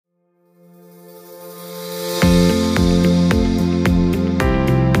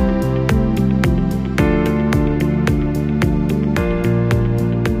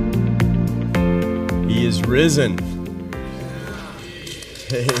risen.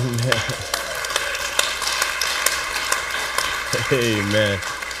 Amen. Amen.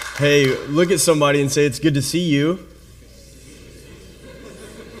 Hey, look at somebody and say, it's good to see you.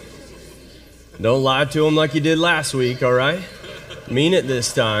 Don't lie to them like you did last week, all right? Mean it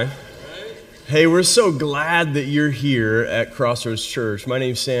this time. Hey, we're so glad that you're here at Crossroads Church. My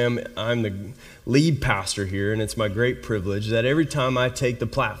name's Sam. I'm the lead pastor here, and it's my great privilege that every time I take the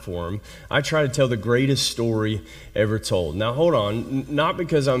platform, I try to tell the greatest story ever told. Now, hold on, not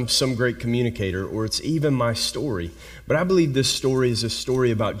because I'm some great communicator or it's even my story, but I believe this story is a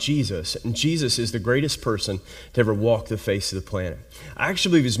story about Jesus, and Jesus is the greatest person to ever walk the face of the planet. I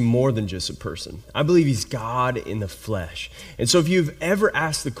actually believe he's more than just a person. I believe he's God in the flesh. And so if you've ever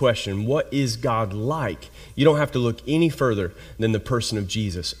asked the question, what is God like? You don't have to look any further than the person of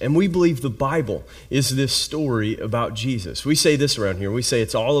Jesus. And we believe the Bible is this story about Jesus. We say this around here. We say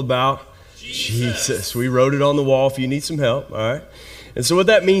it's all about Jesus. We wrote it on the wall if you need some help, all right? And so what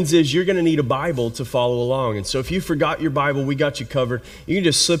that means is you're going to need a Bible to follow along. And so if you forgot your Bible, we got you covered. You can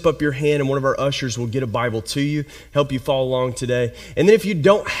just slip up your hand and one of our ushers will get a Bible to you, help you follow along today. And then if you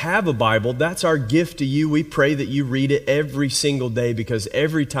don't have a Bible, that's our gift to you. We pray that you read it every single day because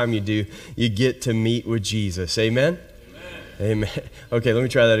every time you do, you get to meet with Jesus. Amen? Amen. Okay, let me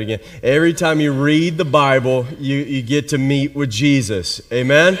try that again. Every time you read the Bible, you get to meet with Jesus.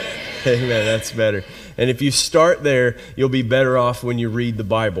 Amen? Amen. That's better. And if you start there, you'll be better off when you read the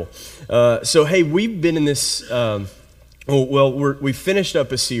Bible. So, hey, we've been in this, we finished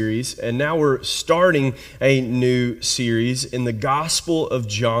up a series, and now we're starting a new series in the Gospel of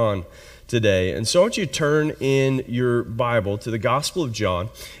John today. And so I want you to turn in your Bible to the Gospel of John.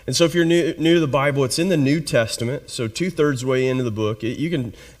 And so if you're new to the Bible, it's in the New Testament, so 2/3 way into the book. You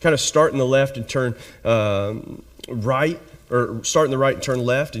can kind of start in the left and turn right, or start in the right and turn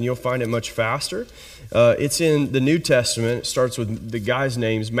left, and you'll find it much faster. It's in the New Testament. It starts with the guys'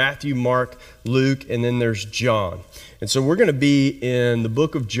 names, Matthew, Mark, Luke, and then there's John. And so we're going to be in the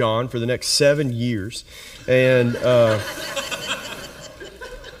book of John for the next 7 years. And I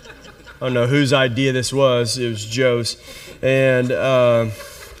don't know whose idea this was. It was Joe's. And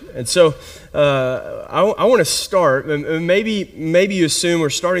so I want to start. Maybe you assume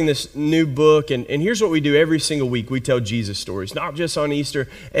we're starting this new book, and here's what we do every single week. We tell Jesus stories, not just on Easter.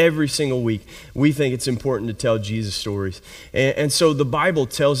 Every single week, we think it's important to tell Jesus stories. And so the Bible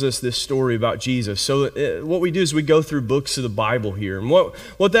tells us this story about Jesus. So what we do is we go through books of the Bible here. And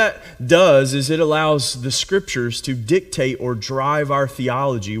what that does is it allows the Scriptures to dictate or drive our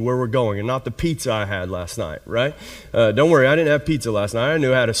theology where we're going, and not the pizza I had last night, right? Don't worry, I didn't have pizza last night. I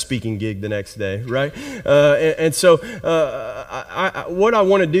knew I had a speaking gig the next day, right? And so what I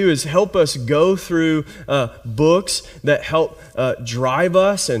want to do is help us go through books that help drive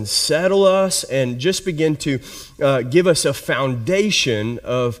us and settle us and just begin to give us a foundation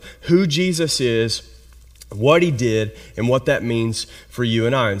of who Jesus is, what he did, and what that means for you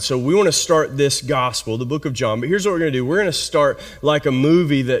and I. And so we want to start this gospel, the book of John. But here's what we're going to do. We're going to start like a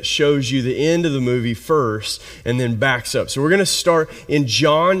movie that shows you the end of the movie first and then backs up. So we're going to start in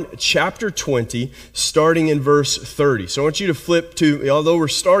John chapter 20, starting in verse 30. So I want you to flip to, although we're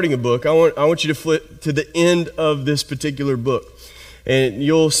starting a book, I want you to flip to the end of this particular book. And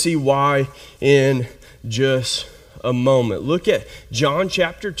you'll see why in just a moment. Look at John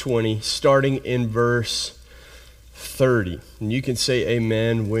chapter 20, starting in verse 30. And you can say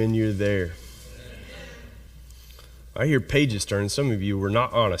amen when you're there. I hear pages turn. Some of you were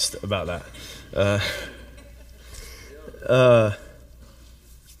not honest about that.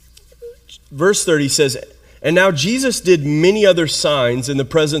 Verse 30 says, "And now Jesus did many other signs in the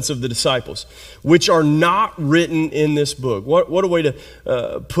presence of the disciples, which are not written in this book." What a way to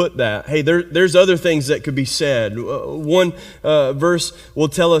put that. Hey, there's other things that could be said. One verse will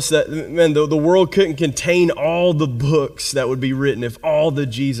tell us that, man, the world couldn't contain all the books that would be written if all the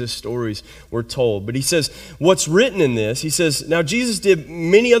Jesus stories were told. But he says, what's written in this, he says, "Now Jesus did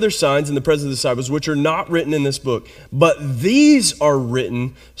many other signs in the presence of the disciples, which are not written in this book. But these are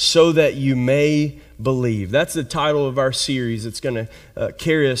written so that you may believe." That's the title of our series. It's going to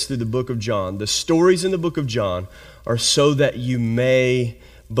carry us through the book of John. The stories in the book of John are so that you may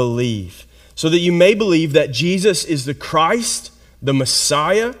believe. So that you may believe that Jesus is the Christ, the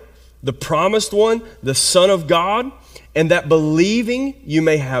Messiah, the promised one, the Son of God, and that believing you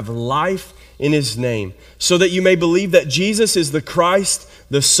may have life in his name. So that you may believe that Jesus is the Christ,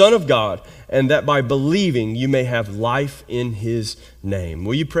 the Son of God, and that by believing you may have life in his name.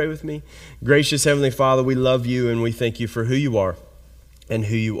 Will you pray with me? Gracious Heavenly Father, we love you and we thank you for who you are and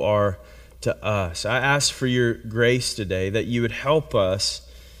who you are to us. I ask for your grace today that you would help us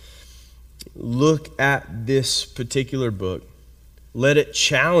look at this particular book. Let it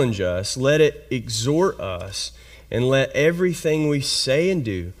challenge us, let it exhort us, and let everything we say and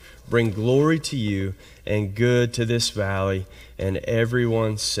do bring glory to you and good to this valley. And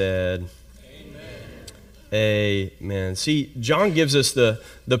everyone said, Amen. Amen. See, John gives us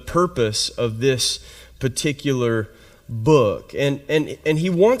the purpose of this particular book. And he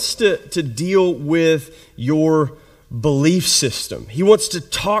wants to deal with your belief system. He wants to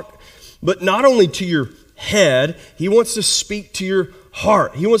talk, but not only to your head, he wants to speak to your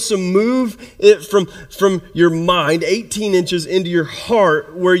heart. He wants to move it from your mind 18 inches into your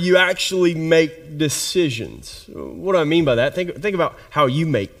heart where you actually make decisions. What do I mean by that? Think about how you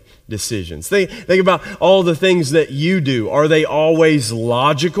make decisions. Think about all the things that you do. Are they always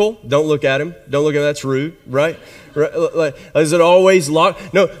logical? Don't look at him. Don't look at him. That's rude, right? Like, is it always logical?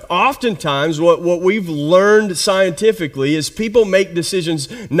 No, oftentimes what we've learned scientifically is people make decisions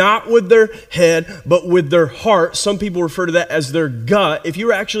not with their head, but with their heart. Some people refer to that as their gut. If you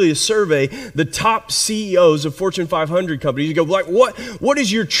were actually to survey the top CEOs of Fortune 500 companies, you go like, what is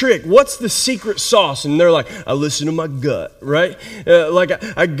your trick? What's the secret sauce? And they're like, I listen to my gut, right?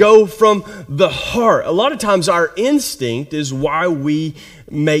 I go from the heart. A lot of times our instinct is why we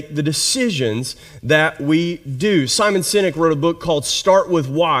make the decisions that we do. Simon Sinek wrote a book called Start With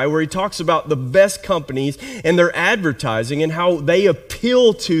Why, where he talks about the best companies and their advertising and how they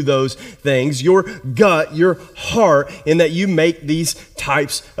appeal to those things, your gut, your heart, and that you make these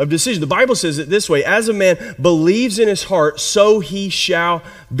types of decisions. The Bible says it this way: as a man believes in his heart, so he shall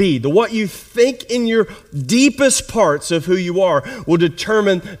be. What you think in your deepest parts of who you are will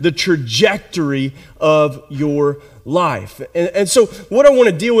determine the trajectory of your life. And so what I want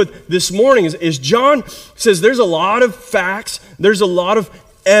to deal with this morning is John says there's a lot of facts, there's a lot of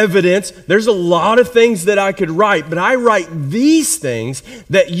evidence, there's a lot of things that I could write, but I write these things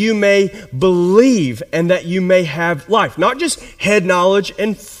that you may believe and that you may have life. Not just head knowledge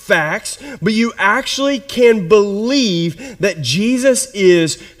and facts, but you actually can believe that Jesus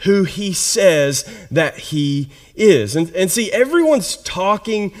is who he says that he is. And see, everyone's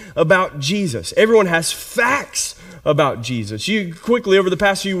talking about Jesus. Everyone has facts about Jesus. You quickly, over the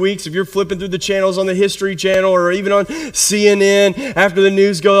past few weeks, if you're flipping through the channels on the History Channel or even on CNN, after the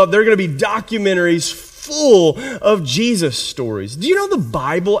news goes up, there are going to be documentaries full of Jesus stories. Do you know the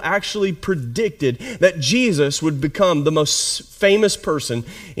Bible actually predicted that Jesus would become the most famous person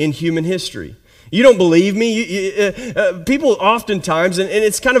in human history? You don't believe me? People oftentimes, and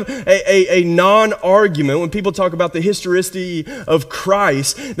it's kind of a non-argument when people talk about the historicity of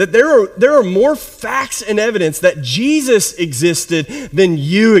Christ, that there are more facts and evidence that Jesus existed than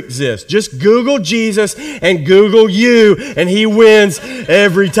you exist. Just Google Jesus and Google you, and he wins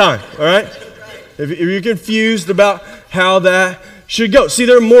every time, all right? If you're confused about how that should go. See,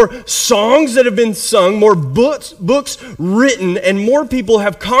 there are more songs that have been sung, more books written, and more people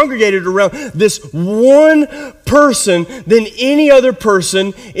have congregated around this one person than any other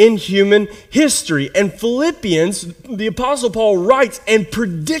person in human history. And Philippians, the Apostle Paul writes and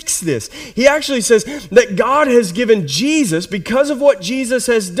predicts this. He actually says that God has given Jesus, because of what Jesus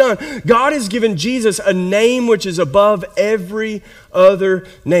has done, God has given Jesus a name which is above every other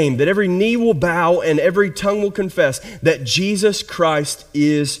name, that every knee will bow and every tongue will confess that Jesus Christ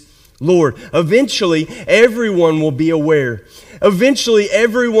is Lord. Eventually, everyone will be aware. Eventually,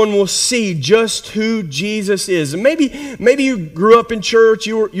 everyone will see just who Jesus is. And maybe you grew up in church,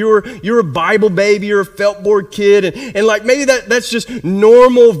 you're a Bible baby, you're a felt board kid, and like maybe that's just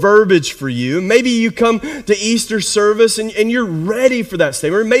normal verbiage for you. Maybe you come to Easter service and you're ready for that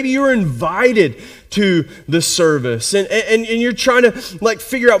statement. Or maybe you were invited to the service and you're trying to like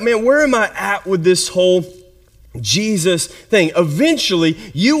figure out, man, where am I at with this whole Jesus thing? Eventually,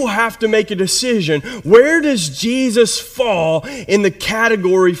 you will have to make a decision. Where does Jesus fall in the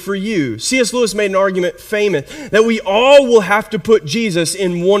category for you? C.S. Lewis made an argument famous that we all will have to put Jesus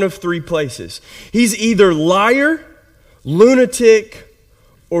in one of three places. He's either liar, lunatic,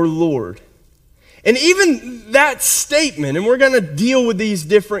 or Lord. And even that statement, and we're going to deal with these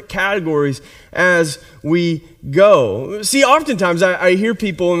different categories as we go. See, oftentimes I hear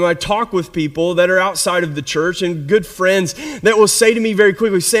people and I talk with people that are outside of the church and good friends that will say to me very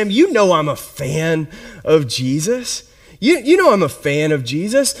quickly, Sam, you know I'm a fan of Jesus. You know I'm a fan of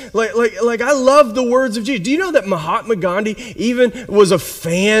Jesus. Like I love the words of Jesus. Do you know that Mahatma Gandhi even was a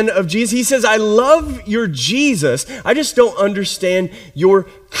fan of Jesus? He says, I love your Jesus. I just don't understand your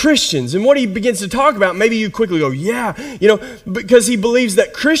Christians. And what he begins to talk about, maybe you quickly go, yeah, because he believes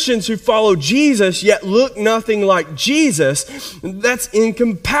that Christians who follow Jesus yet look nothing like Jesus, that's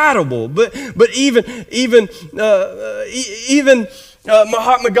incompatible. But even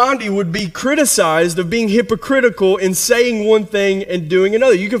Mahatma Gandhi would be criticized of being hypocritical in saying one thing and doing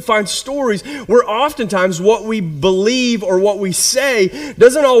another. You can find stories where oftentimes what we believe or what we say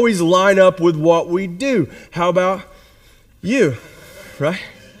doesn't always line up with what we do. How about you, right?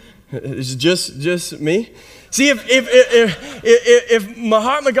 Is it just me? See, if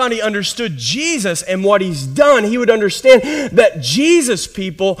Mahatma Gandhi understood Jesus and what he's done, he would understand that Jesus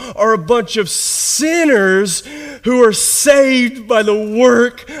people are a bunch of sinners who are saved by the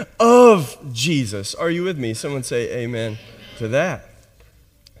work of Jesus. Are you with me? Someone say amen to that.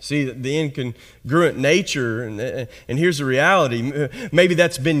 See, the incongruent nature, and here's the reality. Maybe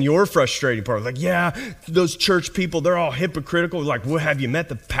that's been your frustrating part. Like, yeah, those church people, they're all hypocritical. Like, well, have you met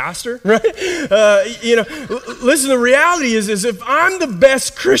the pastor? Right? Listen, the reality is if I'm the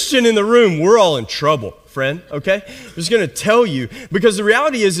best Christian in the room, we're all in trouble, friend, okay? I'm just going to tell you, because the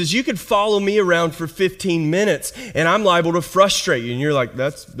reality is you could follow me around for 15 minutes, and I'm liable to frustrate you, and you're like,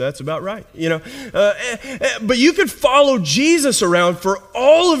 that's about right, but you could follow Jesus around for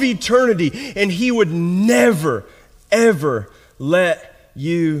all of eternity, and he would never, ever let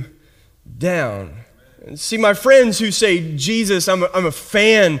you down. And see, my friends who say, Jesus, I'm a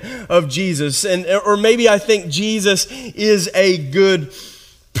fan of Jesus, or maybe I think Jesus is a good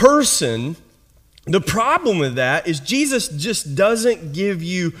person. The problem with that is Jesus just doesn't give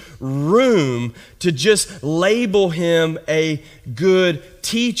you room to just label him a good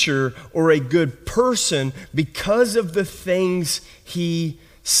teacher or a good person because of the things he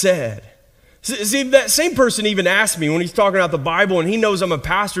said. See, that same person even asked me when he's talking about the Bible and he knows I'm a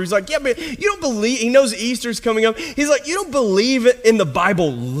pastor. He's like, yeah, but you don't believe, he knows Easter's coming up. He's like, you don't believe in the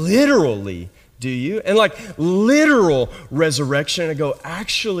Bible literally, do you? And like literal resurrection. I go,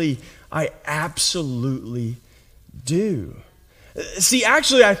 actually, I absolutely do. See,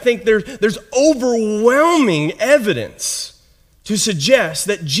 actually, I think there's overwhelming evidence to suggest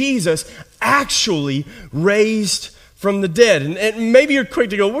that Jesus actually raised from the dead. And maybe you're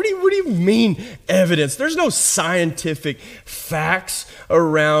quick to go, what do you mean evidence? There's no scientific facts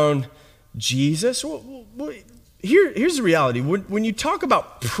around Jesus. Here's the reality. When you talk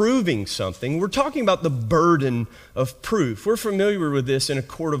about proving something, we're talking about the burden of proof. We're familiar with this in a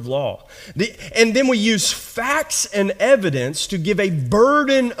court of law. And then we use facts and evidence to give a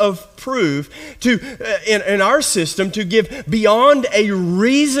burden of proof to in our system to give beyond a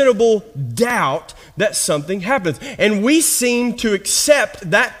reasonable doubt that something happens. And we seem to accept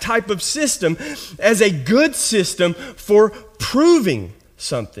that type of system as a good system for proving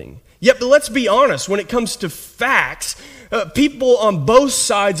something. Yet, but let's be honest, when it comes to facts, people on both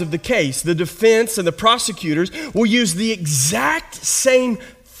sides of the case, the defense and the prosecutors, will use the exact same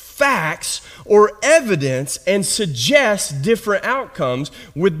facts or evidence and suggest different outcomes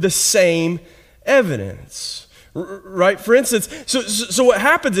with the same evidence. Right? For instance, so what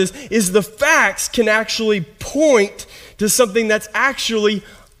happens is the facts can actually point to something that's actually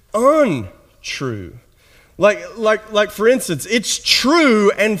untrue. Like for instance, it's true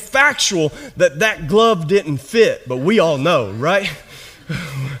and factual that glove didn't fit, but we all know, right?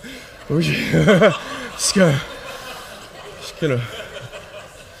 Just gonna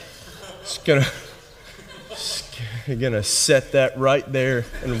set that right there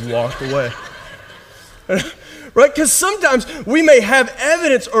and walk away. Right? Because sometimes we may have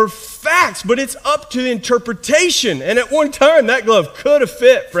evidence or facts, but it's up to the interpretation. And at one time, that glove could have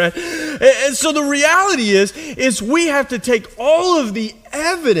fit, friend. And so the reality is we have to take all of the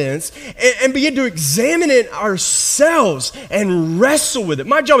evidence and begin to examine it ourselves and wrestle with it.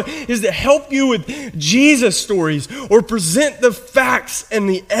 My job is to help you with Jesus stories or present the facts and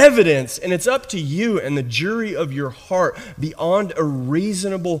the evidence. And it's up to you and the jury of your heart beyond a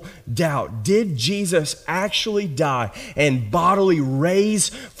reasonable doubt. Did Jesus actually die and bodily raise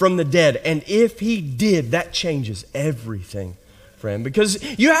from the dead? And if he did, that changes everything, friend, because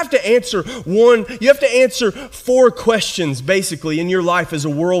you have to answer four questions basically in your life as a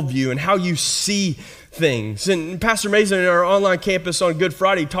worldview and how you see things. And Pastor Mason in our online campus on Good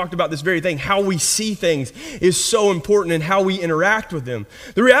Friday talked about this very thing. How we see things is so important and how we interact with them.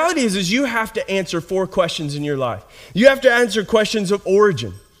 The reality is you have to answer four questions in your life. You have to answer questions of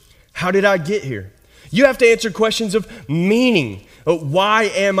origin. How did I get here? You have to answer questions of meaning. Why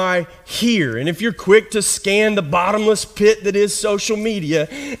am I here? And if you're quick to scan the bottomless pit that is social media,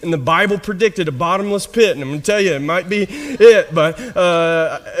 and the Bible predicted a bottomless pit, and I'm going to tell you, it might be it, but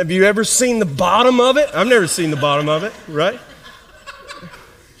have you ever seen the bottom of it? I've never seen the bottom of it, right?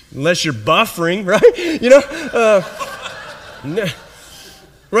 Unless you're buffering, right?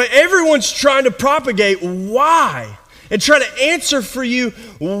 Right? Everyone's trying to propagate why. and try to answer for you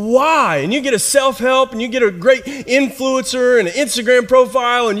why. And you get a self-help, and you get a great influencer and an Instagram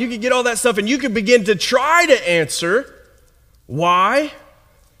profile, and you can get all that stuff, and you can begin to try to answer why.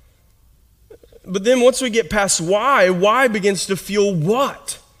 But then once we get past why begins to fuel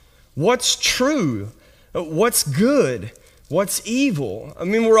what? What's true? What's good? What's evil? I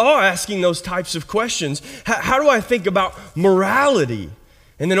mean, we're all asking those types of questions. How do I think about morality?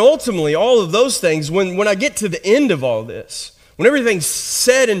 And then ultimately, all of those things, when I get to the end of all this, when everything's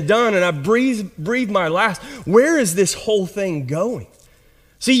said and done and I breathe my last, where is this whole thing going?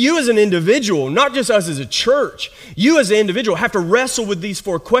 See, you as an individual, not just us as a church, you as an individual have to wrestle with these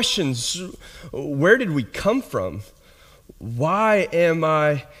 4 questions. Where did we come from? Why am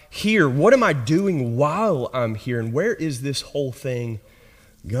I here? What am I doing while I'm here? And where is this whole thing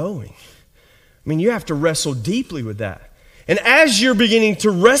going? I mean, you have to wrestle deeply with that. And as you're beginning to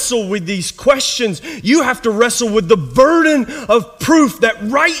wrestle with these questions, you have to wrestle with the burden of proof that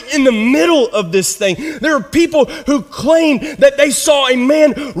right in the middle of this thing, there are people who claim that they saw a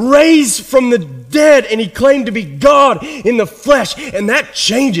man raised from the dead, and he claimed to be God in the flesh. And that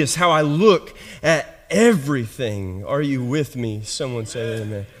changes how I look at everything. Are you with me? Someone say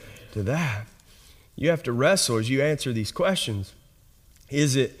amen to that. You have to wrestle as you answer these questions.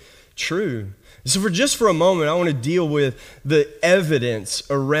 Is it true? So for a moment, I want to deal with the evidence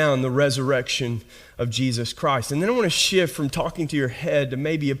around the resurrection of Jesus Christ. And then I want to shift from talking to your head to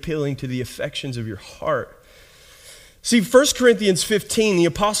maybe appealing to the affections of your heart. See, 1 Corinthians 15, the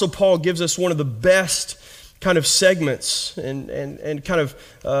Apostle Paul gives us one of the best kind of segments and kind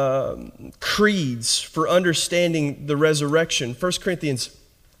of creeds for understanding the resurrection. 1 Corinthians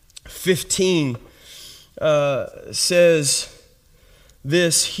 15 says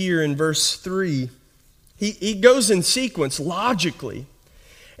this here in verse 3. He goes in sequence logically.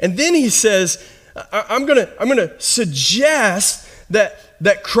 And then he says, I'm gonna suggest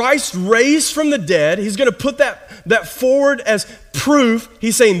that Christ raised from the dead. He's going to put that forward as proof.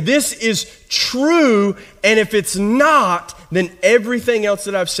 He's saying this is true, and if it's not, then everything else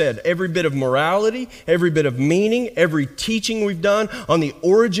that I've said, every bit of morality, every bit of meaning, every teaching we've done on the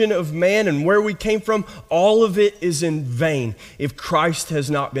origin of man and where we came from, all of it is in vain if Christ has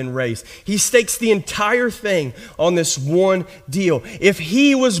not been raised. He stakes the entire thing on this one deal. If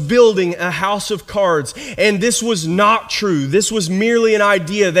he was building a house of cards and this was not true, this was merely an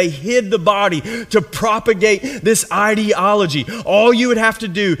idea, they hid the body to propagate this ideology, all you would have to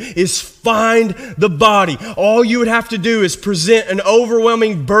do is find the body. All you would have to do is present an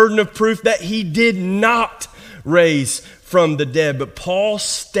overwhelming burden of proof that he did not raise from the dead. But Paul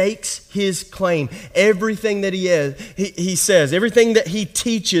stakes his claim. Everything that he says, everything that he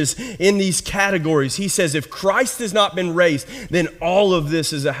teaches in these categories, he says if Christ has not been raised, then all of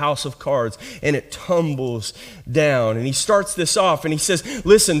this is a house of cards and it tumbles down. And he starts this off and he says,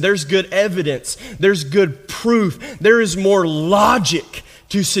 listen, there's good evidence, there's good proof, there is more logic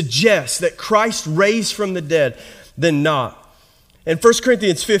to suggest that Christ raised from the dead than not. And 1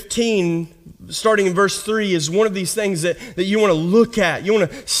 Corinthians 15, starting in verse 3, is one of these things that you want to look at, you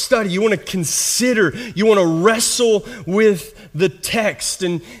want to study, you want to consider, you want to wrestle with the text.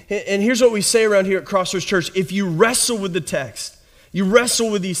 And here's what we say around here at Crossroads Church. If you wrestle with the text, you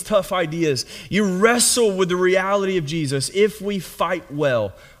wrestle with these tough ideas, you wrestle with the reality of Jesus, if we fight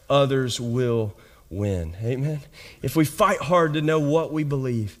well, others will win. Amen. If we fight hard to know what we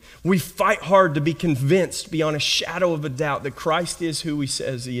believe, we fight hard to be convinced beyond a shadow of a doubt that Christ is who he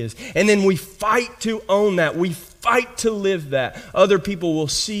says he is, and then we fight to own that, we fight to live that, other people will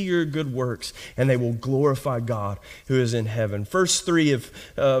see your good works and they will glorify God who is in heaven. Verse 3 of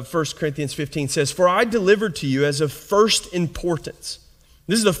 1 Corinthians 15 says, "For I delivered to you as of first importance."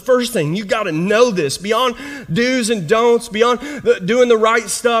 This is the first thing. You got to know this. Beyond do's and don'ts, beyond doing the right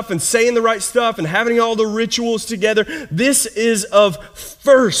stuff and saying the right stuff and having all the rituals together, this is of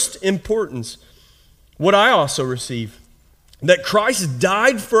first importance. What I also receive, that Christ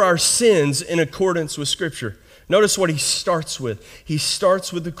died for our sins in accordance with Scripture. Notice what he starts with. He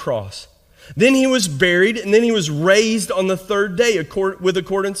starts with the cross. Then he was buried, and then he was raised on the third day with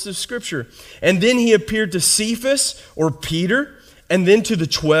accordance to Scripture. And then he appeared to Cephas or Peter, and then to the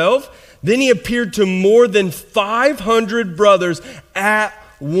 12. Then he appeared to more than 500 brothers at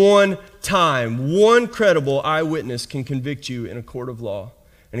one time. One credible eyewitness can convict you in a court of law.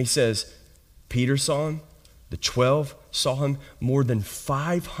 And he says, Peter saw him, the 12 saw him, more than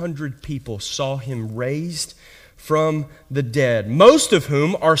 500 people saw him raised from the dead, most of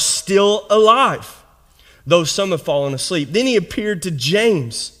whom are still alive, though some have fallen asleep. Then he appeared to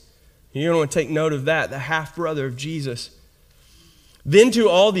James. You don't want to take note of that, the half-brother of Jesus. Then to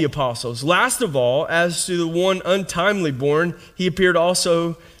all the apostles. Last of all, as to the one untimely born, he appeared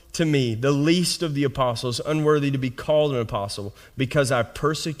also to me, the least of the apostles, unworthy to be called an apostle, because I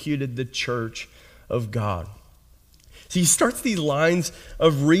persecuted the church of God. So he starts these lines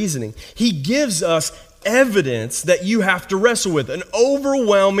of reasoning. He gives us evidence that you have to wrestle with, an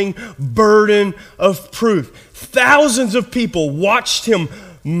overwhelming burden of proof. Thousands of people watched him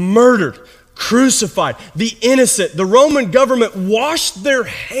murdered, crucified, the innocent. The Roman government washed their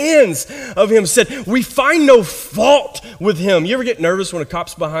hands of him, said, we find no fault with him. You ever get nervous when a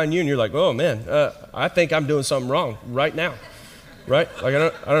cop's behind you and you're like, oh man, I think I'm doing something wrong right now, right? Like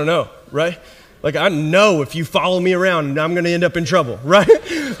I don't know, right? Like I know if you follow me around, I'm going to end up in trouble, right?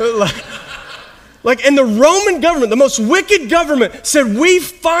 And the Roman government, the most wicked government, said, we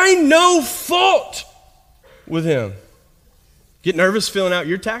find no fault with him. Get nervous filling out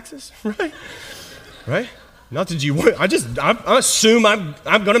your taxes, right? Right? Not that you want, I assume I'm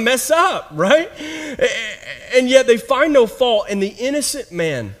going to mess up, right? And yet they find no fault, and the innocent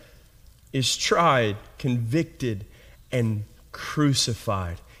man is tried, convicted, and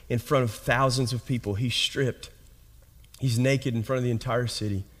crucified in front of thousands of people. He's stripped. He's naked in front of the entire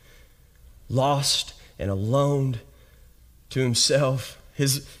city, lost and alone to himself.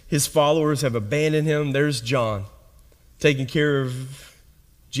 His followers have abandoned him. There's John, taking care of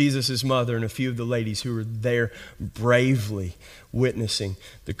Jesus' mother and a few of the ladies who were there bravely witnessing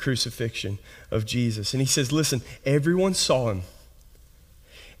the crucifixion of Jesus. And he says, listen, everyone saw him,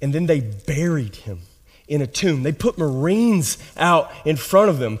 and then they buried him in a tomb. They put Marines out in front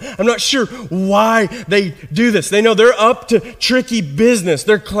of them. I'm not sure why they do this. They know they're up to tricky business.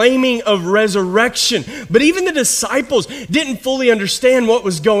 They're claiming of resurrection. But even the disciples didn't fully understand what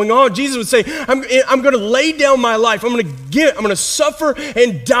was going on. Jesus would say, I'm going to lay down my life. I'm going to suffer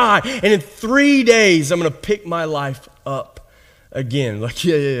and die. And in 3 days, I'm going to pick my life up again. Like,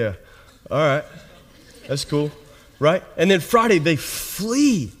 yeah. All right. That's cool. Right? And then Friday, they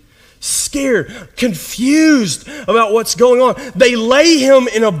flee. Scared, confused about what's going on. They lay him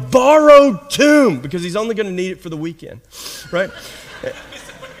in a borrowed tomb because he's only going to need it for the weekend, right?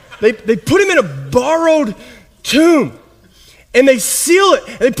 They put him in a borrowed tomb, and they seal it,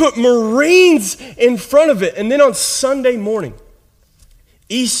 and they put Marines in front of it. And then on Sunday morning,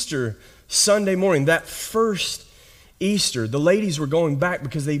 Easter Sunday morning, that first Easter, the ladies were going back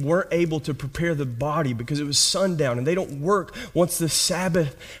because they weren't able to prepare the body because it was sundown, and they don't work once the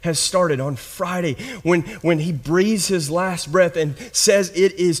Sabbath has started on Friday when he breathes his last breath and says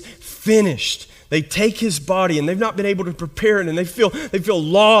it is finished. They take his body, and they've not been able to prepare it, and they feel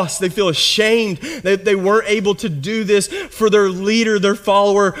lost, they feel ashamed that they weren't able to do this for their leader, their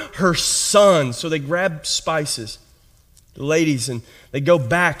follower, her son. So they grab spices, the ladies, and they go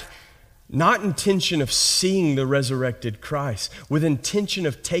back, not intention of seeing the resurrected Christ, with intention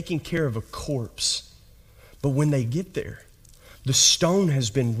of taking care of a corpse. But when they get there, the stone has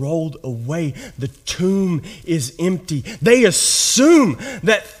been rolled away. The tomb is empty. They assume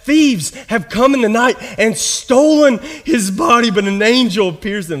that thieves have come in the night and stolen his body, but an angel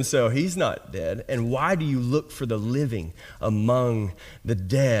appears to them. So he's not dead. And why do you look for the living among the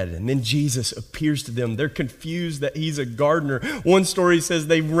dead? And then Jesus appears to them. They're confused that he's a gardener. One story says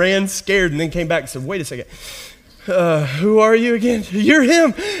they ran scared and then came back and said, wait a second. Who are you again? You're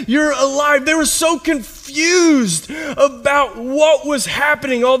him. You're alive. They were so confused about what was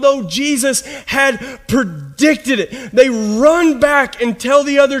happening, although Jesus had predicted it. They run back and tell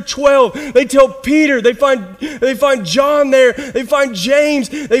the other 12. They tell Peter. They find John there. They find James.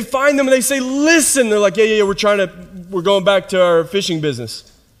 They find them and they say, listen. They're like, yeah, we're going back to our fishing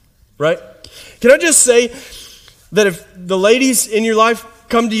business, right? Can I just say that if the ladies in your life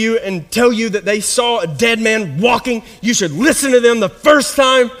come to you and tell you that they saw a dead man walking, you should listen to them the first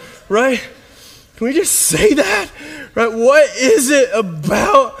time, right? Can we just say that? Right? What is it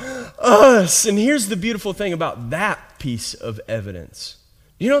about us? And here's the beautiful thing about that piece of evidence.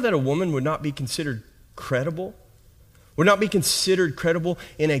 You know that a woman would not be considered credible? Would not be considered credible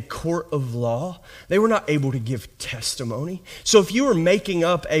in a court of law? They were not able to give testimony. So if you were making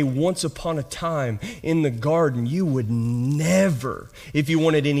up a once upon a time in the garden, you would never, if you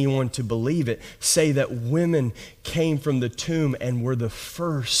wanted anyone to believe it, say that women came from the tomb and were the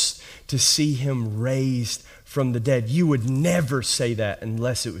first to see him raised from the dead. You would never say that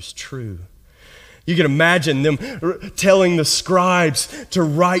unless it was true. You can imagine them telling the scribes to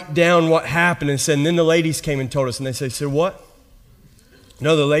write down what happened and said, and then the ladies came and told us. And they say, so what?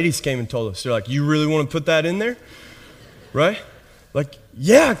 No, the ladies came and told us. They're like, you really want to put that in there? Right? Like,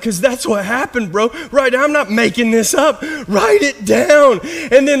 Yeah, because that's what happened, bro. Right, I'm not making this up. Write it down.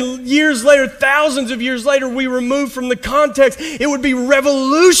 And then years later, thousands of years later, we remove from the context. It would be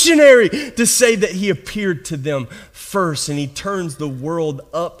revolutionary to say that he appeared to them first, and he turns the world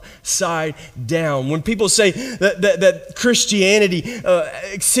upside down. When people say that Christianity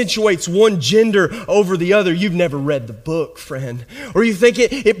accentuates one gender over the other, you've never read the book, friend. Or you think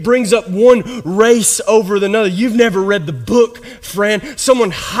it brings up one race over another. You've never read the book, friend.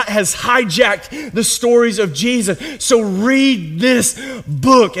 Someone has hijacked the stories of Jesus. So read this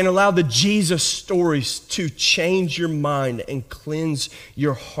book and allow the Jesus stories to change your mind and cleanse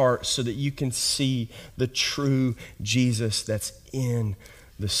your heart so that you can see the true Jesus that's in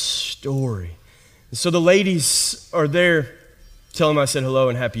the story. And so the ladies are there. Tell them I said hello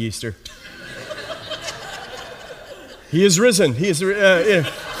and happy Easter. He is risen. He is yeah.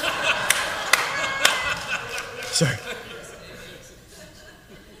 Sorry.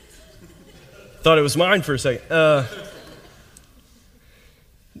 Thought it was mine for a second.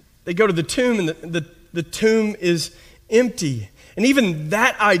 They go to the tomb, and the tomb is empty. And even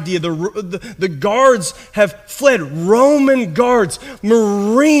that idea, the guards have fled, Roman guards,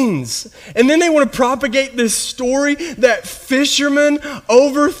 Marines. And then they want to propagate this story that fishermen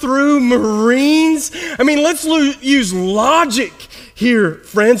overthrew Marines. I mean, let's use logic here,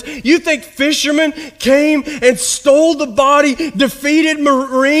 friends. You think fishermen came and stole the body, defeated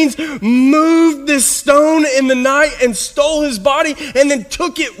Marines, moved this stone in the night and stole his body, and then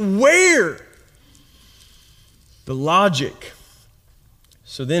took it where? The logic.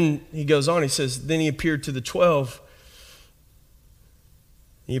 So then he goes on, he says, then he appeared to the 12.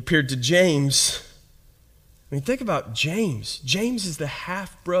 He appeared to James. I mean, think about James. James is the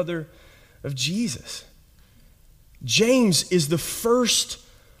half-brother of Jesus. James is the first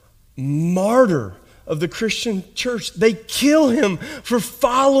martyr of the Christian church. They kill him for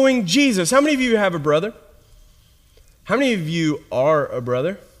following Jesus. How many of you have a brother? How many of you are a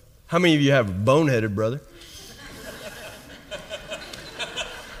brother? How many of you have a boneheaded brother?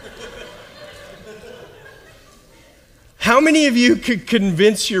 How many of you could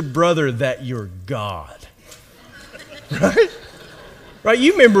convince your brother that you're God? Right? Right?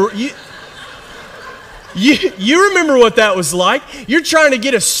 You remember, you remember what that was like. You're trying to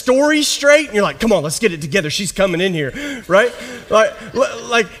get a story straight, and you're like, come on, let's get it together. She's coming in here, right?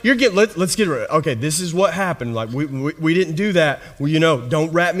 Like you're getting, let's get it. Okay, this is what happened. Like, we didn't do that. Well,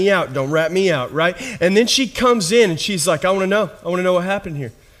 don't rat me out. Don't rat me out, right? And then she comes in, and she's like, I want to know. I want to know what happened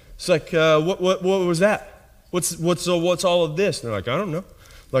here. It's like, what was that? What's all of this? And they're like, I don't know.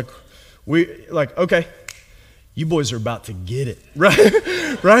 Okay, you boys are about to get it,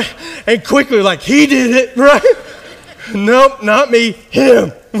 right? Right? And quickly, like, he did it, right? Nope, not me,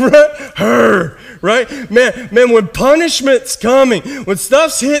 him, right? Her, right? Man, when punishment's coming, when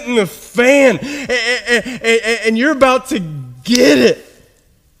stuff's hitting the fan, and you're about to get it,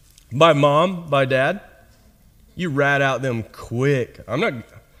 by mom, by dad, you rat out them quick. I'm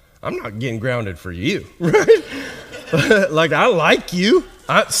not getting grounded for you, right? Like, I like you.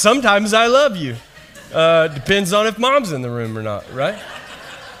 Sometimes I love you. Depends on if mom's in the room or not, right?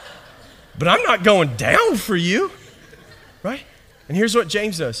 But I'm not going down for you, right? And here's what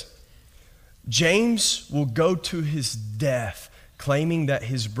James does. James will go to his death claiming that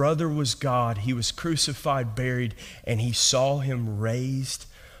his brother was God. He was crucified, buried, and he saw him raised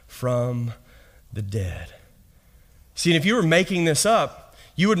from the dead. See, and if you were making this up,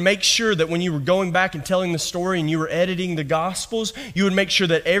 you would make sure that when you were going back and telling the story and you were editing the Gospels, you would make sure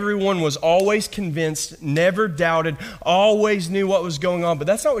that everyone was always convinced, never doubted, always knew what was going on. But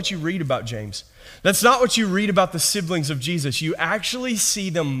that's not what you read about James. That's not what you read about the siblings of Jesus. You actually see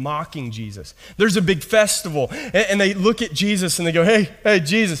them mocking Jesus. There's a big festival, and they look at Jesus and they go, hey,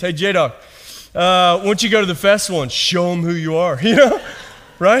 Jesus, hey, J-Dog, why don't you go to the festival and show them who you are,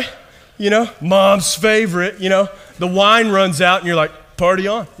 right? Mom's favorite, the wine runs out and you're like, party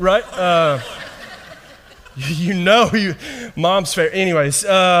on, right? Mom's favorite. Anyways,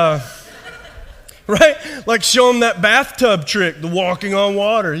 right? Like, show them that bathtub trick, the walking on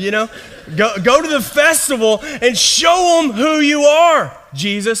water, Go to the festival and show them who you are.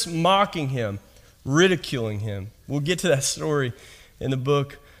 Jesus mocking him, ridiculing him. We'll get to that story in the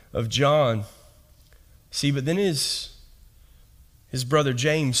book of John. See, but then his brother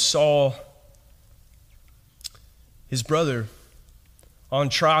James saw his brother on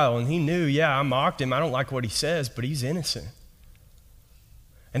trial, and he knew, I mocked him. I don't like what he says, but he's innocent.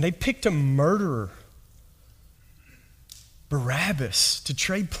 And they picked a murderer, Barabbas, to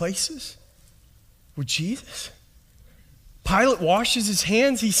trade places with Jesus. Pilate washes his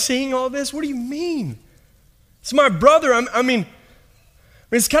hands. He's seeing all this. What do you mean? It's my brother. I mean,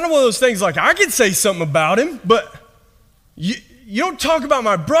 It's kind of one of those things like I could say something about him, but you don't talk about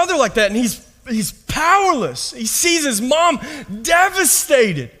my brother like that. And he's powerless. He sees his mom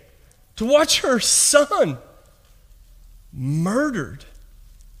devastated to watch her son murdered.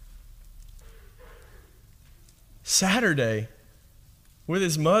 Saturday, with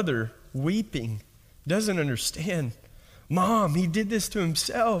his mother weeping, doesn't understand. Mom, he did this to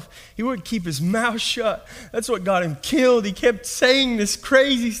himself. He wouldn't keep his mouth shut. That's what got him killed. He kept saying this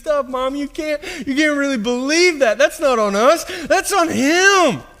crazy stuff. Mom, you can't really believe that. That's not on us. That's on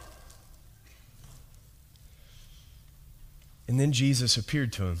him. And then Jesus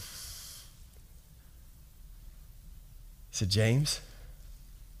appeared to him. He said, James,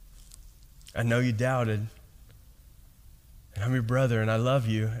 I know you doubted, and I'm your brother, and I love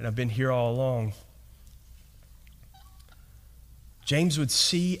you, and I've been here all along. James would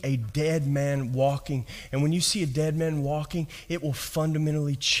see a dead man walking, and when you see a dead man walking, it will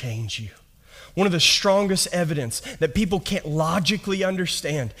fundamentally change you. One of the strongest evidence that people can't logically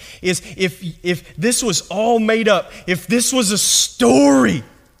understand is if this was all made up, if this was a story,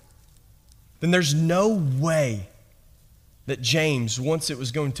 then there's no way that James, once it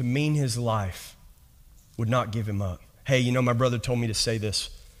was going to mean his life, would not give him up. Hey, my brother told me to say this.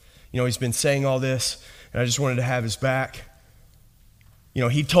 He's been saying all this, and I just wanted to have his back.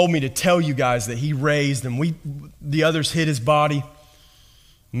 He told me to tell you guys that he raised and the others hid his body.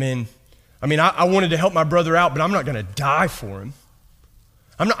 I wanted to help my brother out, but I'm not going to die for him.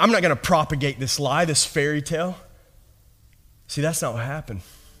 I'm not going to propagate this lie, this fairy tale. See, that's not what happened.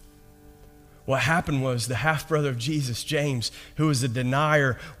 What happened was the half-brother of Jesus, James, who was a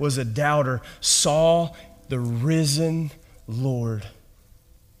denier, was a doubter, saw the risen Lord,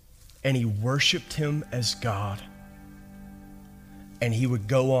 and he worshiped him as God. And he would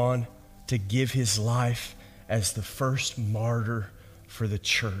go on to give his life as the first martyr for the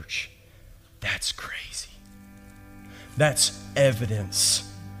church. That's crazy. That's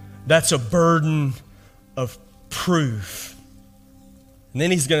evidence. That's a burden of proof. And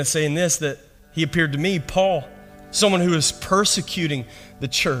then he's going to say in this that he appeared to me, Paul, someone who is persecuting the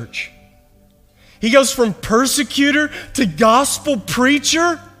church. He goes from persecutor to gospel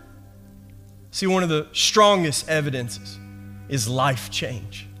preacher. See, one of the strongest evidences is life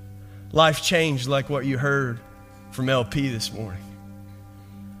change. Life change like what you heard from LP this morning.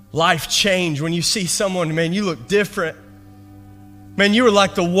 Life change when you see someone, man, you look different. Man, you were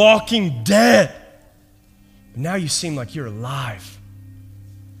like the walking dead. But now you seem like you're alive.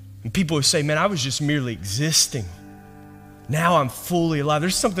 And people who say, man, I was just merely existing. Now I'm fully alive.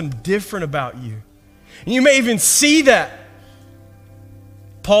 There's something different about you. And you may even see that.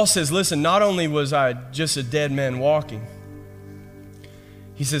 Paul says, listen, not only was I just a dead man walking,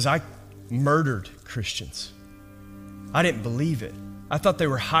 he says, I murdered Christians. I didn't believe it. I thought they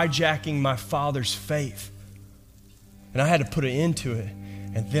were hijacking my father's faith. And I had to put an end to it.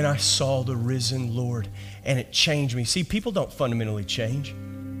 And then I saw the risen Lord, and it changed me. See, people don't fundamentally change.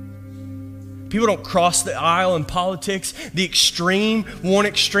 People don't cross the aisle in politics, the extreme, one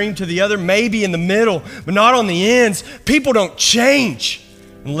extreme to the other, maybe in the middle, but not on the ends. People don't change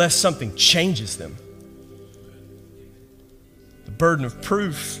unless something changes them. The burden of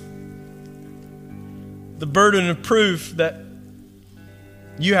proof. The burden of proof that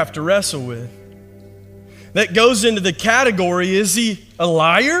you have to wrestle with. That goes into the category, is he a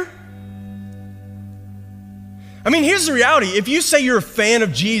liar? I mean, here's the reality. If you say you're a fan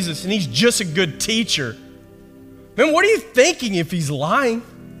of Jesus and he's just a good teacher, man, what are you thinking if he's lying?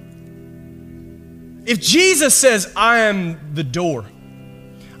 If Jesus says, I am the door,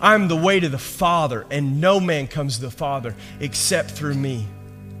 I am the way to the Father, and no man comes to the Father except through me,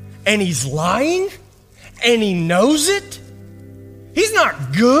 and he's lying, and he knows it, he's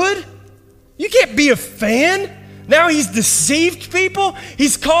not good. You can't be a fan. Now he's deceived people.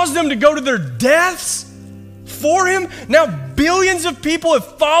 He's caused them to go to their deaths for him. Now billions of people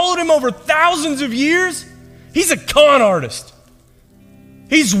have followed him over thousands of years. He's a con artist.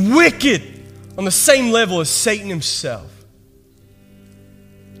 He's wicked on the same level as Satan himself.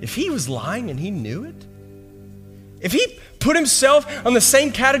 If he was lying and he knew it, if he put himself on the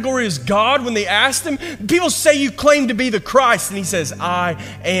same category as God when they asked him, people say you claim to be the Christ, and he says, I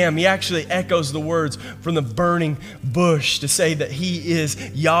am. He actually echoes the words from the burning bush to say that he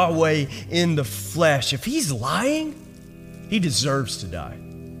is Yahweh in the flesh. If he's lying, he deserves to die.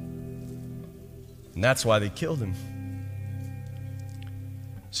 And that's why they killed him.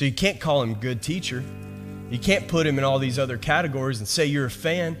 So you can't call him good teacher. You can't put him in all these other categories and say you're a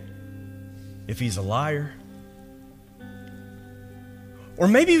fan if he's a liar. Or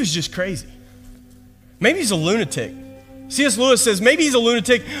maybe he was just crazy. Maybe he's a lunatic. C.S. Lewis says maybe he's a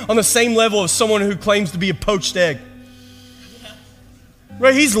lunatic on the same level as someone who claims to be a poached egg.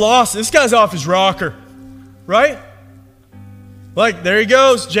 Right? He's lost. This guy's off his rocker. Right? Like, there he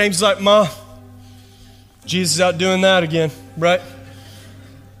goes. James is like, Ma, Jesus is out doing that again. Right?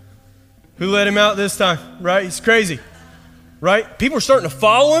 Who let him out this time? Right? He's crazy. Right? People are starting to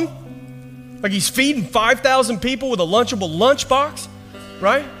follow him. Like he's feeding 5,000 people with a Lunchable lunchbox.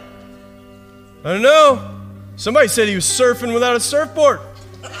 Right? I don't know. Somebody said he was surfing without a surfboard.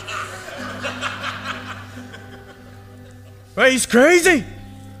 Right? He's crazy.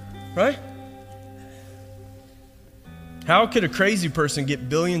 Right? How could a crazy person get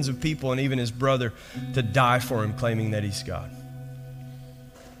billions of people and even his brother to die for him claiming that he's God?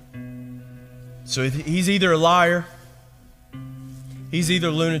 So he's either a liar, he's either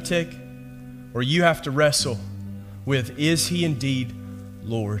a lunatic, or you have to wrestle with, is he indeed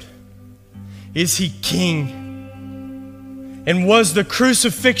Lord? Is he king? And was the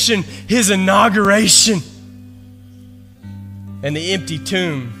crucifixion his inauguration? And the empty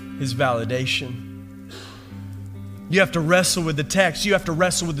tomb his validation? You have to wrestle with the text. You have to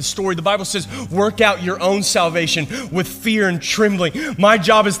wrestle with the story. The Bible says, work out your own salvation with fear and trembling. My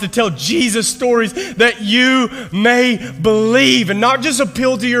job is to tell Jesus stories that you may believe and not just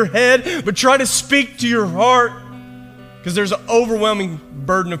appeal to your head, but try to speak to your heart. Because there's an overwhelming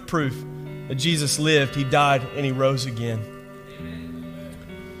burden of proof that Jesus lived, he died, and he rose again.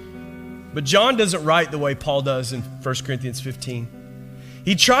 But John doesn't write the way Paul does in 1 Corinthians 15.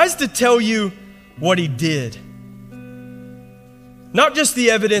 He tries to tell you what he did. Not just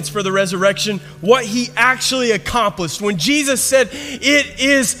the evidence for the resurrection, what he actually accomplished. When Jesus said, it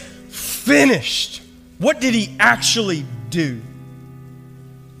is finished, what did he actually do?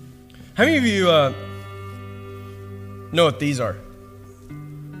 How many of you know what these are?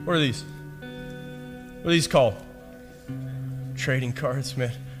 What are these? What are these called? Trading cards,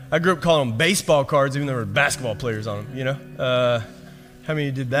 man. I grew up calling them baseball cards, even though there were basketball players on them, you know? How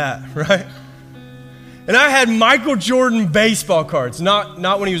many did that, right? And I had Michael Jordan baseball cards,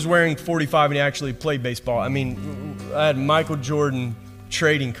 not when he was wearing 45 and he actually played baseball. I mean, I had Michael Jordan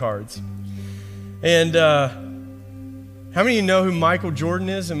trading cards. And how many of you know who Michael Jordan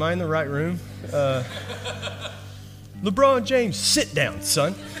is? Am I in the right room? LeBron James, sit down,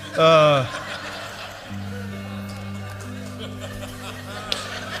 son.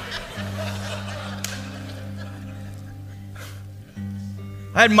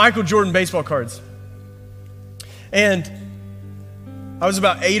 I had Michael Jordan baseball cards. And I was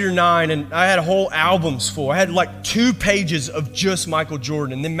about 8 or 9, and I had whole albums full. I had like 2 pages of just Michael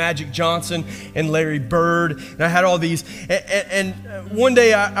Jordan, and then Magic Johnson and Larry Bird, and I had all these. And one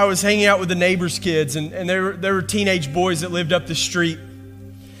day I was hanging out with the neighbors' kids, and there were teenage boys that lived up the street.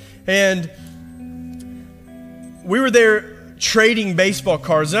 And we were there trading baseball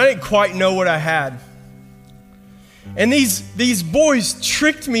cards, and I didn't quite know what I had. And these boys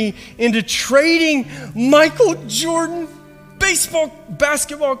tricked me into trading Michael Jordan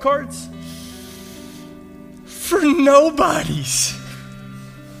basketball cards for nobodies.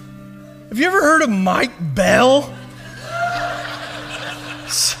 Have you ever heard of Mike Bell?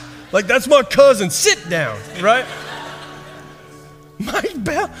 Like, that's my cousin. Sit down, right? Mike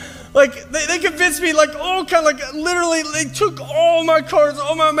Bell. Like, they convinced me, like, all kind of, like, literally, they took all my cards,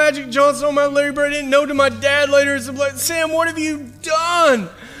 all my Magic Johnson, all my Larry Bird. I didn't know to my dad later. It's like, Sam, what have you done?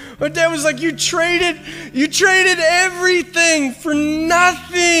 My dad was like, you traded everything for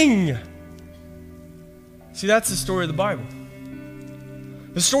nothing. See, that's the story of the Bible.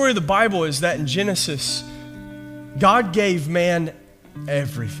 The story of the Bible is that in Genesis, God gave man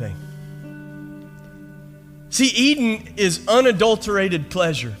everything. See, Eden is unadulterated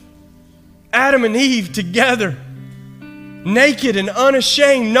pleasure. Adam and Eve together, naked and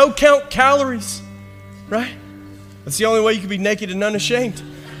unashamed, no count calories, right? That's the only way you can be naked and unashamed,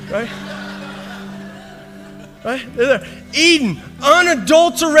 right? Right? They're there. Eden,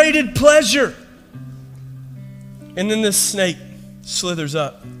 unadulterated pleasure. And then this snake slithers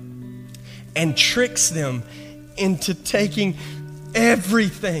up and tricks them into taking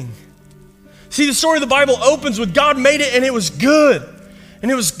everything. See, the story of the Bible opens with God made it and it was good. And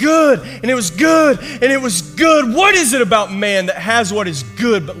it was good, and it was good, and it was good. What is it about man that has what is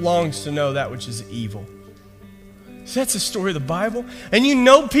good but longs to know that which is evil? So that's the story of the Bible. And you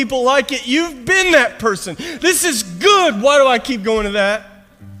know people like it. You've been that person. This is good. Why do I keep going to that?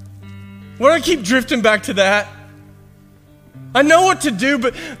 Why do I keep drifting back to that? I know what to do,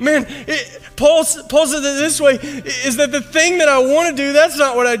 but man, Paul says it this way, is that the thing that I want to do, that's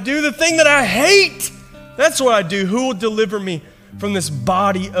not what I do. The thing that I hate, that's what I do. Who will deliver me from this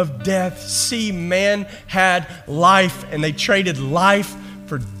body of death. See, man had life, and they traded life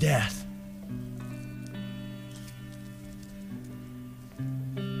for death.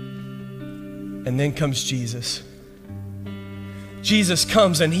 And then comes Jesus. Jesus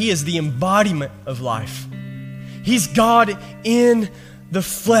comes, and he is the embodiment of life. He's God in the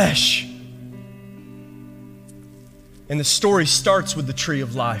flesh. And the story starts with the tree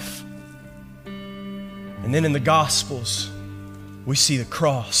of life. And then in the Gospels, we see the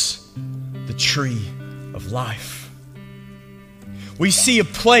cross, the tree of life. We see a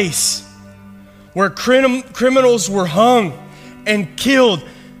place where criminals were hung and killed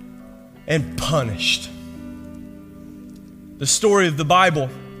and punished. The story of the Bible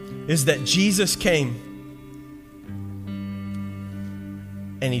is that Jesus came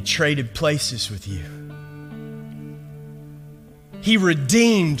and he traded places with you. He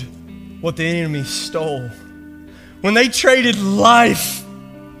redeemed what the enemy stole. When they traded life,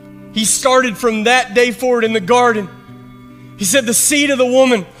 he started from that day forward in the garden. He said, the seed of the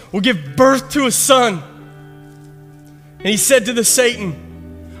woman will give birth to a son. And he said to the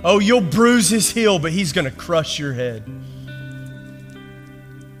Satan, oh, you'll bruise his heel, but he's going to crush your head.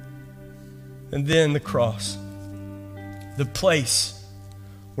 And then the cross, the place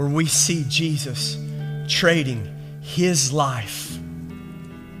where we see Jesus trading his life.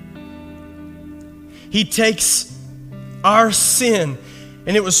 He takes our sin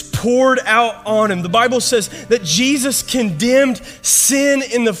and it was poured out on him. The Bible says that Jesus condemned sin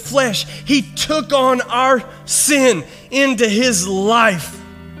in the flesh. He took on our sin into his life.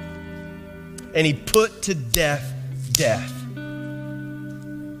 And he put to death.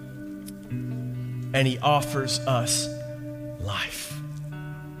 And he offers us life.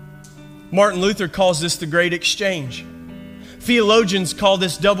 Martin Luther calls this the great exchange. Theologians call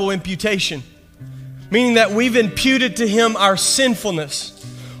this double imputation, meaning that we've imputed to him our sinfulness.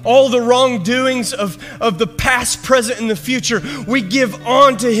 All the wrongdoings of the past, present, and the future, we give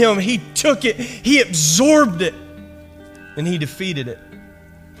on to him. He took it, he absorbed it, and he defeated it.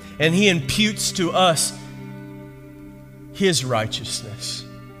 And he imputes to us his righteousness.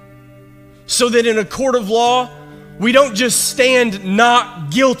 So that in a court of law, we don't just stand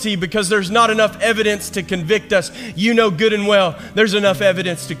not guilty because there's not enough evidence to convict us. You know good and well there's enough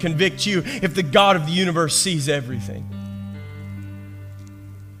evidence to convict you if the God of the universe sees everything.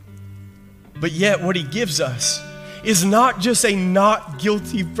 But yet what he gives us is not just a not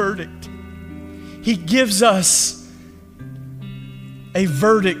guilty verdict. He gives us a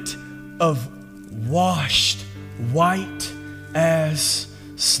verdict of washed white as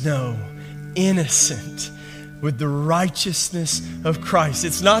snow, innocent with the righteousness of Christ.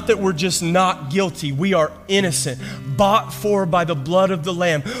 It's not that we're just not guilty. We are innocent, bought for by the blood of the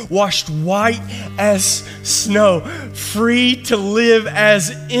Lamb, washed white as snow, free to live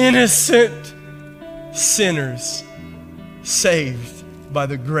as innocent sinners, saved by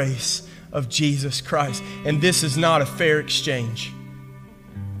the grace of Jesus Christ. And this is not a fair exchange.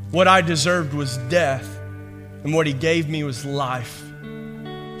 What I deserved was death, and what he gave me was life.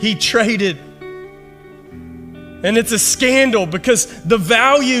 He traded. And it's a scandal because the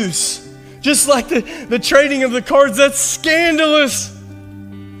values, just like the trading of the cards, that's scandalous.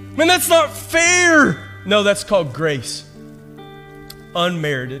 Man, that's not fair. No, that's called grace.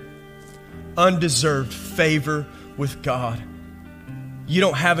 Unmerited, undeserved favor with God. You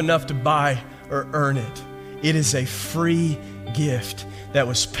don't have enough to buy or earn it. It is a free gift that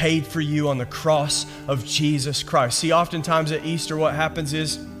was paid for you on the cross of Jesus Christ. See, oftentimes at Easter, what happens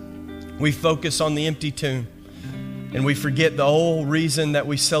is we focus on the empty tomb. And we forget the whole reason that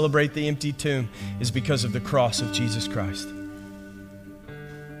we celebrate the empty tomb is because of the cross of Jesus Christ.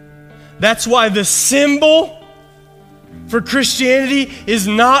 That's why the symbol for Christianity is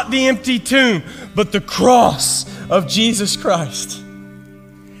not the empty tomb, but the cross of Jesus Christ.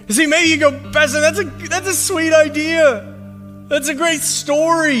 You see, maybe you go, Pastor, that's a sweet idea. That's a great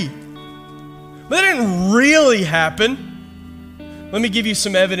story. But that didn't really happen. Let me give you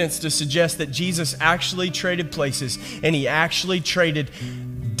some evidence to suggest that Jesus actually traded places and he actually traded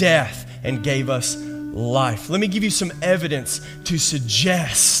death and gave us life. Let me give you some evidence to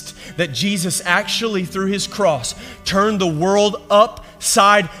suggest that Jesus actually, through his cross, turned the world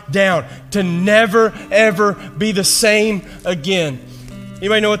upside down to never, ever be the same again.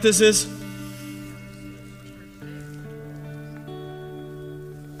 Anybody know what this is?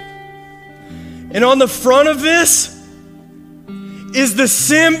 And on the front of this is the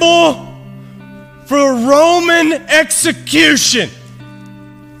symbol for a Roman execution.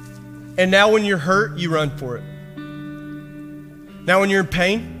 And now when you're hurt, you run for it. Now when you're in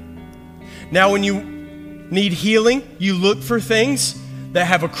pain, now when you need healing, you look for things that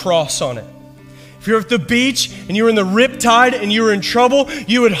have a cross on it. If you're at the beach and you're in the riptide and you're in trouble,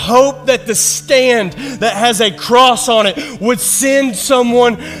 you would hope that the stand that has a cross on it would send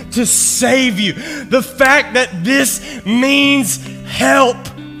someone to save you. The fact that this means help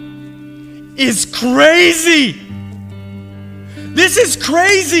is crazy. This is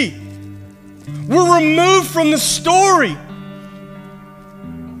crazy. We're removed from the story.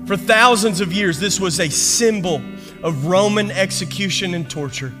 For thousands of years, this was a symbol of Roman execution and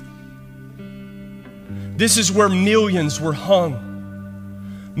torture. This is where millions were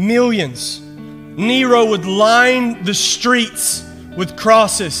hung. Millions. Nero would line the streets with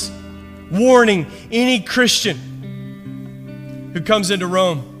crosses, warning any Christian who comes into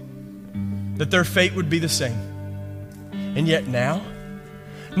Rome that their fate would be the same. And yet now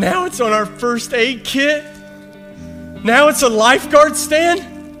it's on our first aid kit. Now it's a lifeguard stand.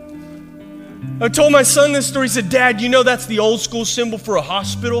 I told my son this story. He said, "Dad, you know that's the old school symbol for a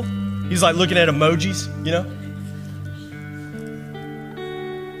hospital?" He's like looking at emojis, you know?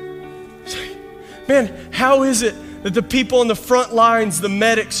 Man, how is it that the people on the front lines, the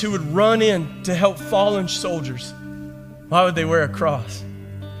medics who would run in to help fallen soldiers, why would they wear a cross?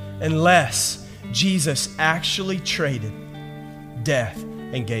 Unless Jesus actually traded death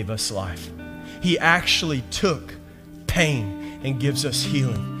and gave us life. He actually took pain and gives us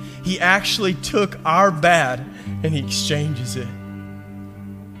healing. He actually took our bad and He exchanges it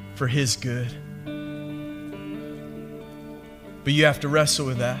for His good. But you have to wrestle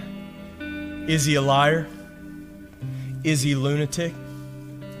with that. Is He a liar? Is He lunatic?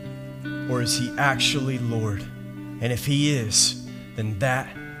 Or is He actually Lord? And if He is, then that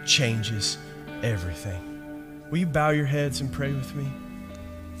changes everything. Will you bow your heads and pray with me?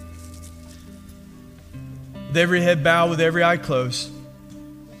 With every head bowed, with every eye closed,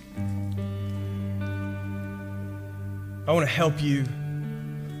 I want to help you.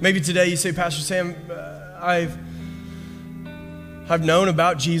 Maybe today you say, "Pastor Sam, I've known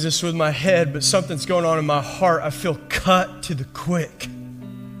about Jesus with my head, but something's going on in my heart. I feel cut to the quick.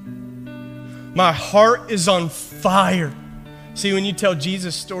 My heart is on fire." See, when you tell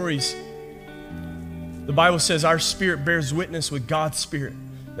Jesus stories, the Bible says our spirit bears witness with God's spirit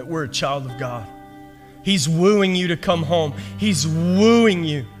that we're a child of God. He's wooing you to come home. He's wooing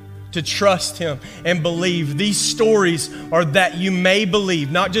you to trust Him and believe. These stories are that you may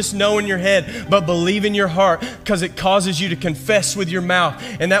believe, not just know in your head, but believe in your heart, because it causes you to confess with your mouth,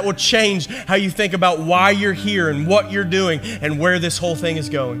 and that will change how you think about why you're here and what you're doing and where this whole thing is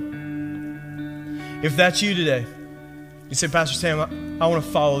going. If that's you today, you say, "Pastor Sam, I want to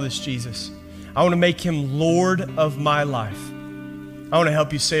follow this Jesus. I want to make Him Lord of my life." I want to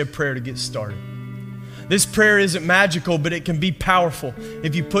help you say a prayer to get started. This prayer isn't magical, but it can be powerful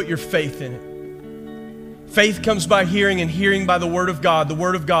if you put your faith in it. Faith comes by hearing, and hearing by the Word of God. The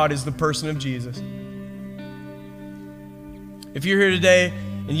Word of God is the person of Jesus. If you're here today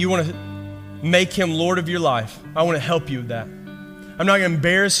and you want to make Him Lord of your life, I want to help you with that. I'm not going to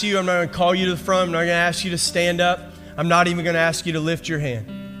embarrass you. I'm not going to call you to the front. I'm not going to ask you to stand up. I'm not even going to ask you to lift your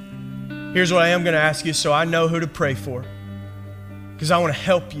hand. Here's what I am going to ask you so I know who to pray for, because I want to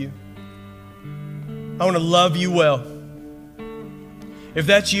help you. I want to love you well. If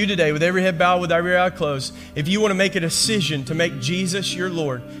that's you today, with every head bowed, with every eye closed, if you want to make a decision to make Jesus your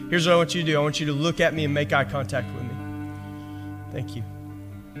Lord, here's what I want you to do. I want you to look at me and make eye contact with me. Thank you.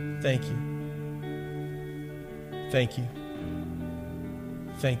 Thank you. Thank you.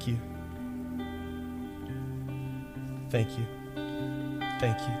 Thank you. Thank you.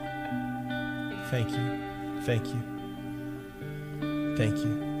 Thank you. Thank you. Thank you. Thank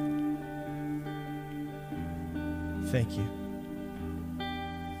you. Thank you.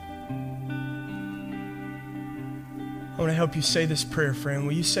 I want to help you say this prayer, friend.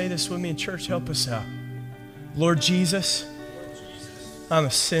 Will you say this with me in church? Help us out. Lord Jesus, I'm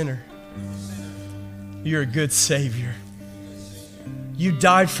a sinner. You're a good Savior. You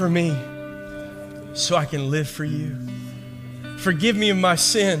died for me so I can live for you. Forgive me of my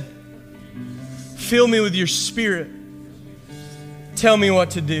sin. Fill me with your Spirit. Tell me what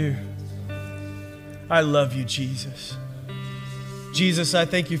to do. I love you, Jesus. Jesus, I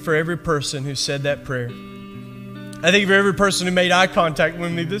thank you for every person who said that prayer. I thank you for every person who made eye contact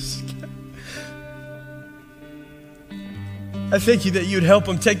with me. I thank you that you'd help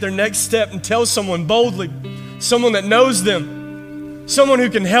them take their next step and tell someone boldly, someone that knows them, someone who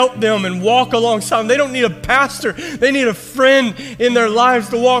can help them and walk alongside them. They don't need a pastor. They need a friend in their lives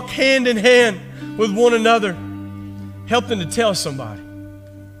to walk hand in hand with one another. Help them to tell somebody.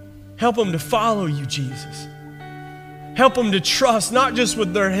 Help them to follow you, Jesus. Help them to trust, not just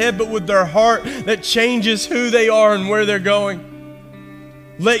with their head, but with their heart that changes who they are and where they're going.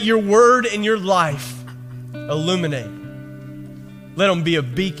 Let your word and your life illuminate. Let them be a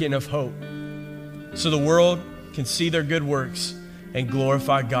beacon of hope so the world can see their good works and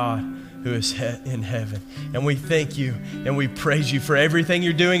glorify God who is in heaven. And we thank you and we praise you for everything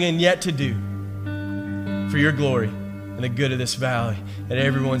you're doing and yet to do for your glory and the good of this valley. And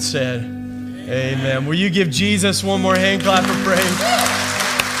everyone said, amen. Will you give Jesus one more hand clap of praise?